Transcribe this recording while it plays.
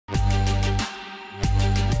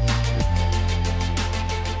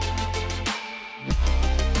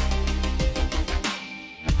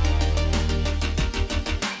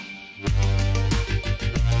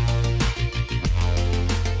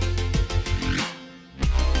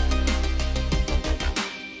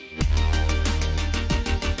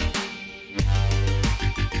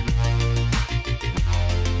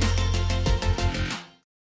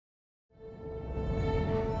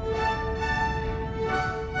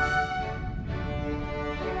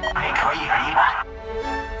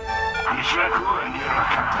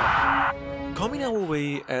Coming our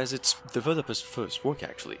way as its developer's first work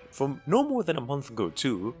actually, from no more than a month ago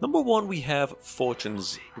too. Number 1 we have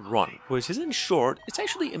Fortune's Run, which is in short, it's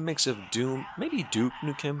actually a mix of Doom, maybe Duke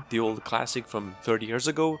Nukem, the old classic from 30 years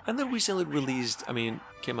ago, and the recently released,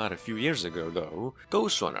 came out a few years ago though,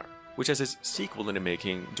 Ghost Runner, which has its sequel in the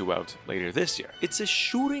making due out later this year. It's a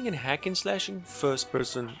shooting and hack and slashing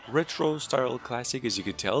first-person retro-style classic, as you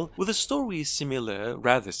could tell, with a story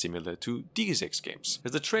rather similar to XSX games,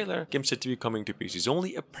 as the trailer game said to be coming to PCs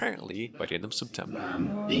only apparently by the end of September.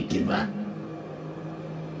 They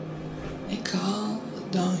call the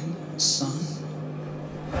dying sun.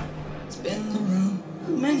 It's been the room of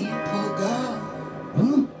many a poor girl.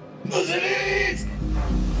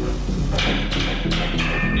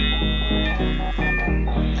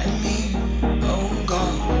 And me, oh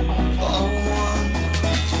God, for one.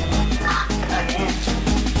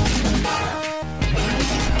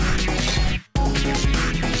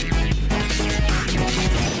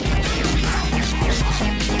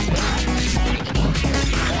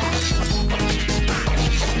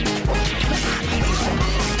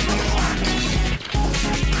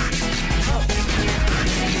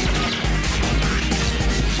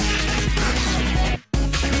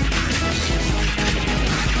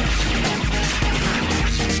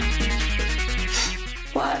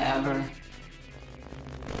 Whatever.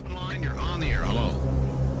 Line, you're on the air. Hello.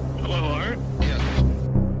 Hello, Art? Yes.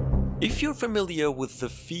 If you're familiar with the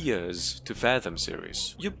Fears to Fathom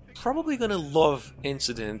series, you're probably gonna love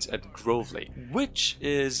Incident at Grove Lake, which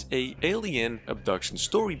is a alien abduction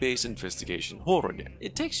story-based investigation horror game.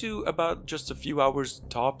 It takes you about just a few hours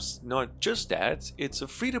tops. Not just that, it's a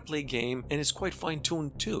free-to-play game and it's quite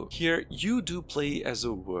fine-tuned too. Here, you do play as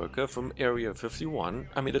a worker from Area 51.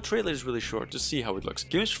 The trailer is really short to see how it looks.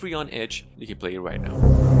 Game is free on Edge, you can play it right now.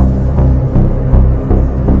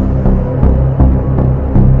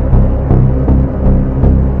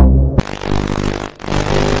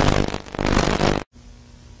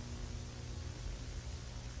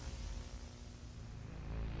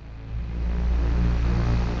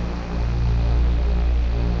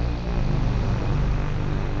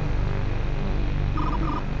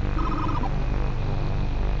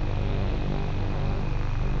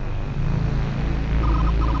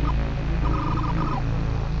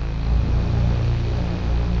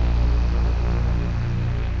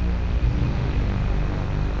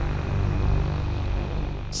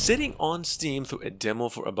 Sitting on Steam through a demo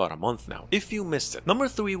for about a month now, if you missed it. Number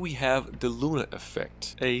 3 we have The Luna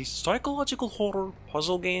Effect, a psychological horror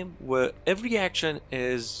puzzle game where every action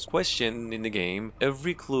is questioned in the game,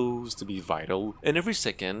 every clue is to be vital, and every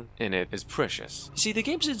second in it is precious. You see, the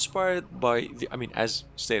game is inspired by as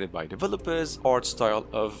stated by developers, art style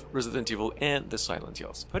of Resident Evil and the Silent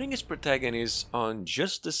Hills, putting its protagonists on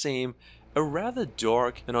just the same a rather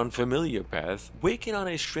dark and unfamiliar path, waking on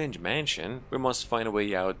a strange mansion, we must find a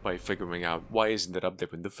way out by figuring out why isn't it up there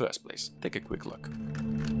in the first place. Take a quick look.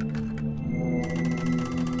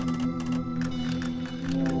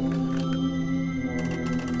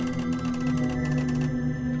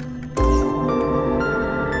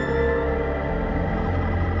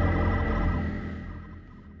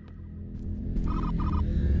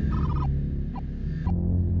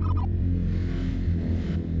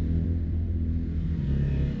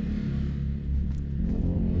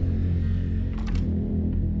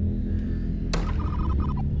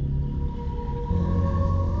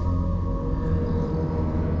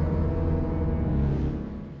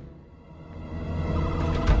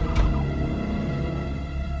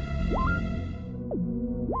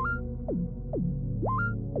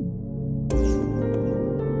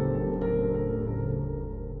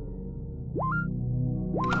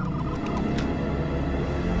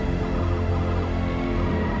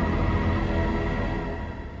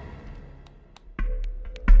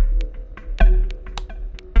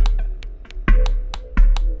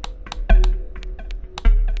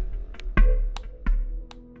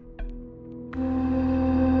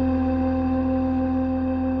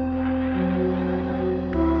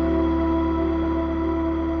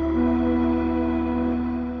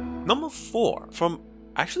 Number 4, from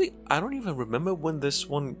actually, I don't even remember when this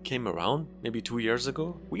one came around, maybe 2 years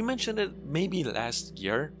ago. We mentioned it maybe last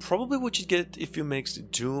year. Probably what you get if you mix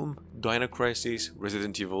Doom, Dino Crisis,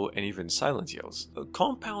 Resident Evil, and even Silent Hills.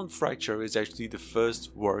 Compound Fracture is actually the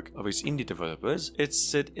first work of its indie developers. It's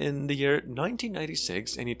set in the year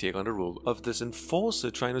 1996, and you take on the role of this enforcer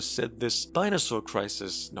trying to set this dinosaur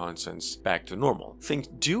crisis nonsense back to normal.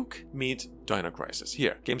 Think Duke meet Dino Crisis.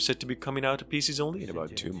 Here, game set to be coming out to PCs only in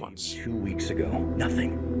about 2 months. 2 weeks ago,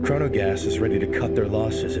 nothing. Chronogas is ready to cut their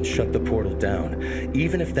losses and shut the portal down,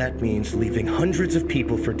 even if that means leaving hundreds of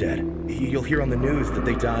people for dead. You'll hear on the news that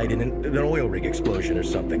they died in an oil rig explosion or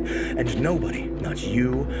something, and nobody, not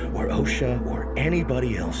you or OSHA or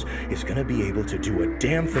anybody else, is gonna be able to do a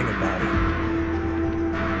damn thing about it.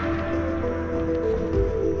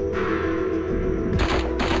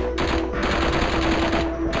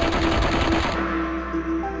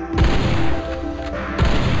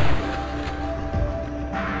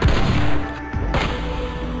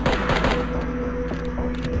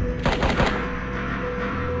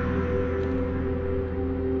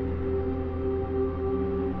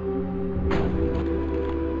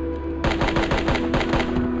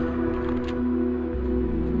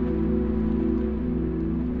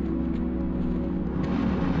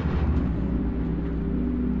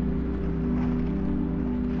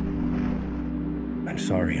 I'm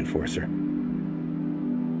sorry, Enforcer.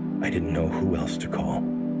 I didn't know who else to call.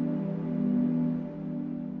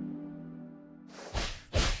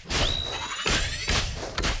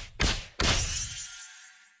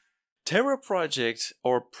 Terra Project,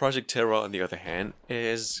 or Project Terra on the other hand,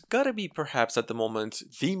 is gotta be perhaps at the moment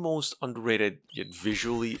the most underrated yet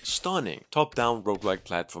visually stunning top-down roguelike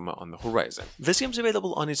platformer on the horizon. This game's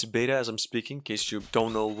available on its beta as I'm speaking, in case you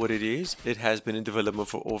don't know what it is. It has been in development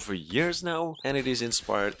for over years now, and it is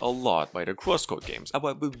inspired a lot by the Crosscode games,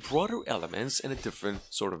 but with broader elements and a different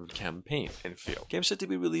sort of campaign and feel. Game's set to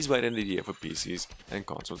be released by the end of the year for PCs and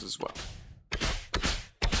consoles as well.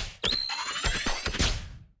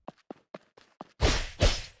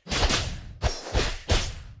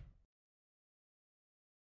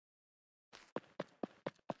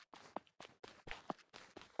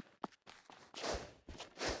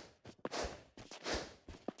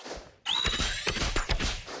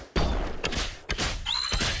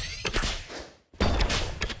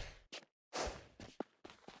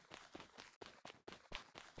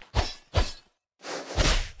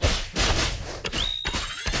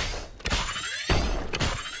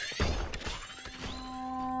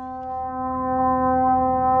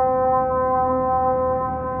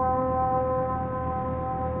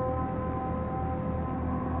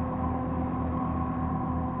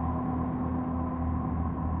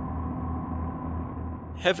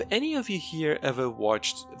 Have any of you here ever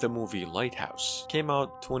watched the movie Lighthouse? Came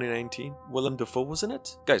out 2019. Willem Dafoe was in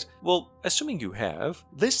it? Guys, well, assuming you have,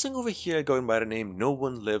 this thing over here going by the name No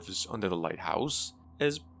One Lives Under the Lighthouse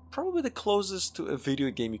is probably the closest to a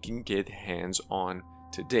video game you can get hands on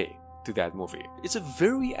today to that movie. It's a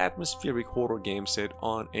very atmospheric horror game set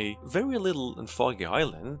on a very little and foggy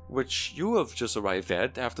island, which you have just arrived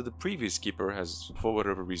at after the previous keeper has, for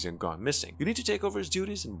whatever reason, gone missing. You need to take over his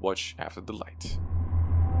duties and watch after the light.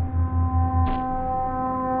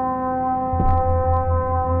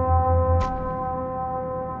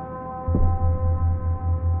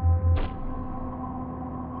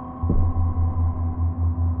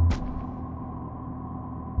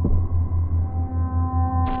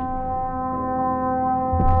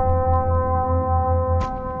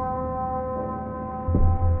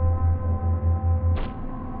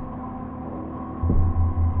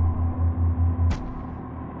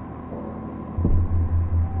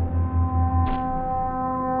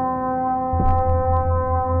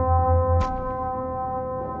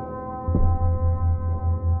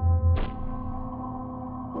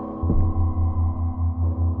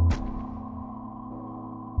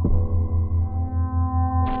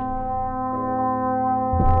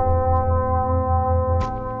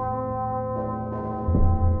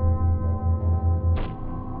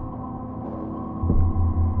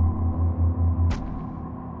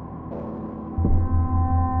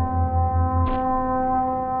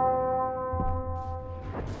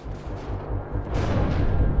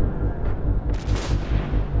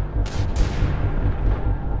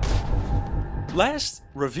 Last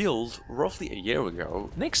revealed roughly a year ago.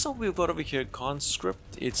 Next up we've got over here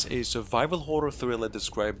Conscript. It's a survival horror thriller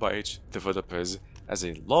described by its developers as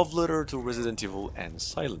a love letter to Resident Evil and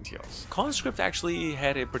Silent Hills. Conscript actually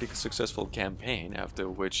had a pretty successful campaign, after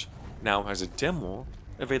which now has a demo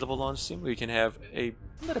available on Steam where you can have a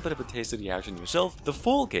little bit of a taste of the action yourself. The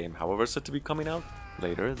full game, however, is set to be coming out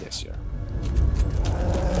later this year.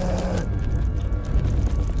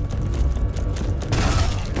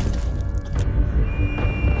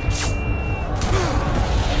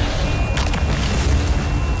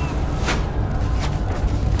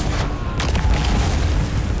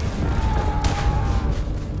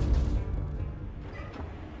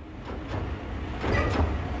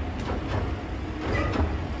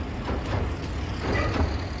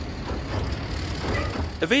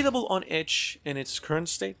 A Available on itch in its current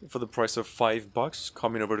state for the price of $5,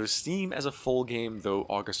 coming over to Steam as a full game though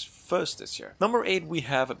August 1st this year. Number 8 we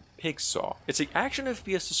have Pigsaw. It's an action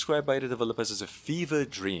FPS described by the developers as a fever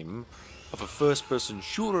dream of a first-person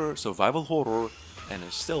shooter, survival horror, and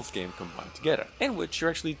a stealth game combined together, in which you're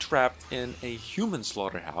actually trapped in a human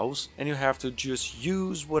slaughterhouse and you have to just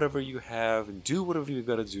use whatever you have and do whatever you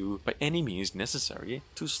gotta do by any means necessary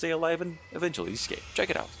to stay alive and eventually escape. Check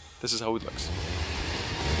it out. This is how it looks.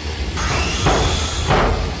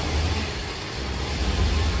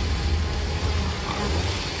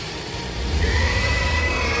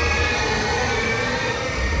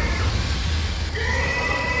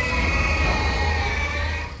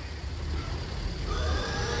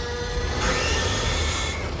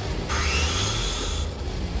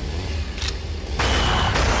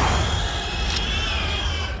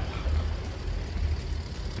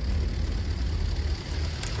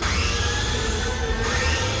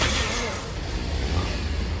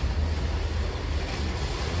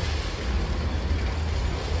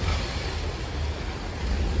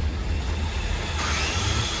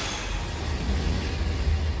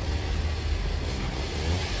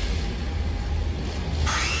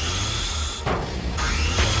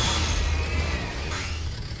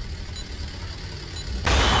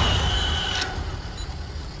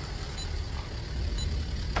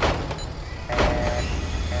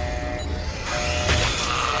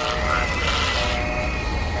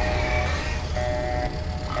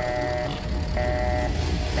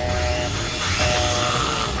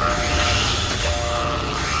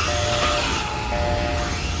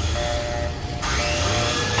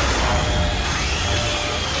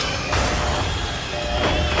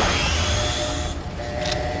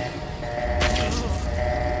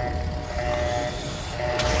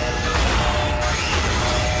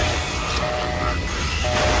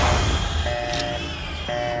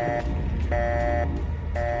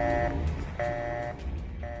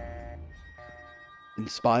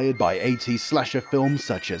 Inspired by 80s slasher films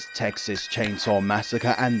such as Texas Chainsaw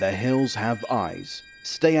Massacre and The Hills Have Eyes,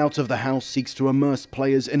 Stay Out of the House seeks to immerse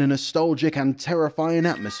players in a nostalgic and terrifying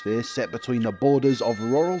atmosphere set between the borders of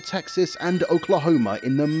rural Texas and Oklahoma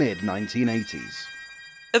in the mid-1980s.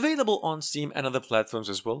 Available on Steam and other platforms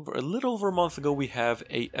as well. For a little over a month ago we have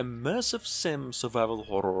a immersive sim survival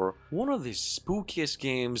horror, one of the spookiest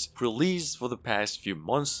games released for the past few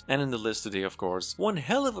months, and in the list today of course, one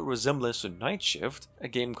hell of a resemblance to Night Shift, a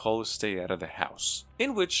game called Stay Out of the House,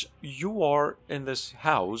 in which you are in this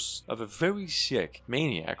house of a very sick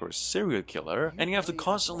maniac or serial killer, and you have to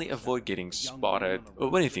constantly avoid getting spotted,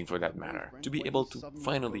 or anything for that matter, to be able to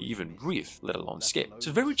finally even breathe, let alone escape. It's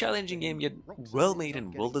a very challenging game, yet well made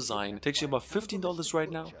and well designed. It takes you about $15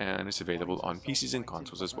 right now, and it's available on PCs and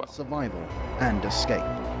consoles as well. Survival and escape.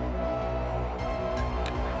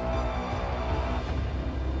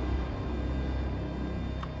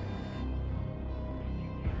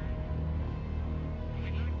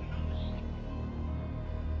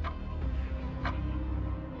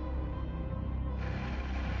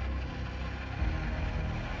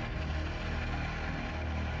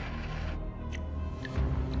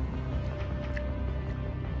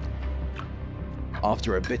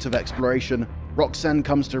 After a bit of exploration, Roxanne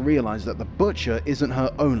comes to realize that the butcher isn't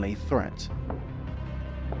her only threat.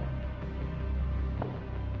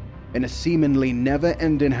 In a seemingly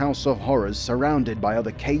never-ending house of horrors surrounded by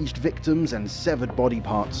other caged victims and severed body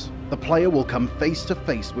parts, the player will come face to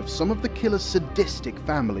face with some of the killer's sadistic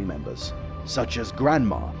family members, such as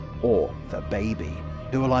Grandma or the baby,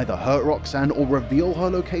 who will either hurt Roxanne or reveal her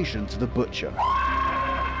location to the butcher.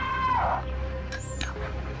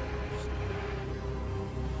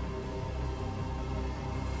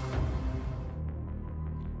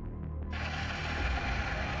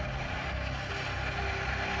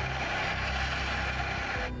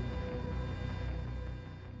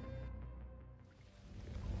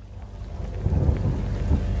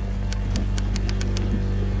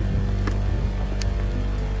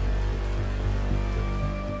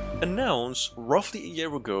 Announced roughly a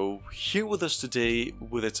year ago, here with us today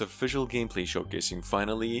with its official gameplay showcasing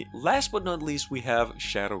finally. Last but not least, we have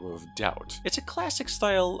Shadow of Doubt. It's a classic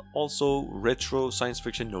style, also retro science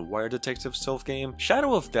fiction noir detective stealth game.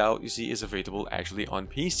 Shadow of Doubt, you see, is available actually on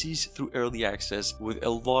PCs through early access with a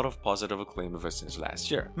lot of positive acclaim ever since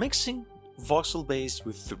last year. Mixing voxel based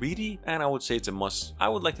with 3D, and I would say it's a must. I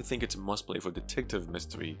would like to think it's a must play for detective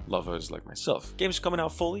mystery lovers like myself. Game's coming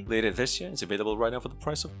out fully later this year. It's available right now for the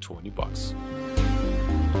price of $20.